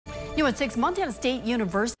At 6, Montana State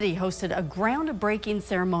University hosted a groundbreaking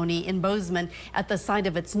ceremony in Bozeman at the site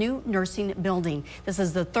of its new nursing building. This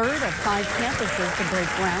is the third of 5 campuses to break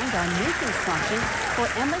ground on new construction for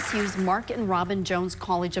MSU's Mark and Robyn Jones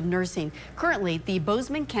College of Nursing. Currently, the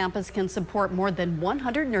Bozeman campus can support more than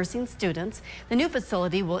 100 nursing students. The new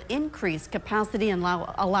facility will increase capacity and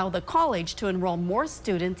allow the college to enroll more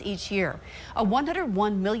students each year. A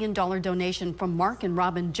 $101 million donation from Mark and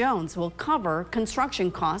Robyn Jones will cover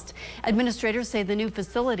construction costs. Administrators say the new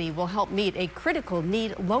facility will help meet a critical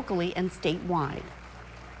need locally and statewide.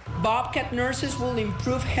 Bobcat nurses will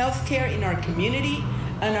improve health care in our community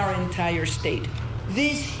and our entire state.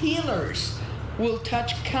 These healers will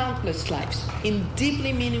touch countless lives in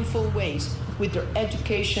deeply meaningful ways with their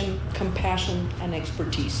education, compassion, and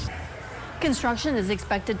expertise. Construction is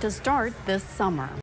expected to start this summer.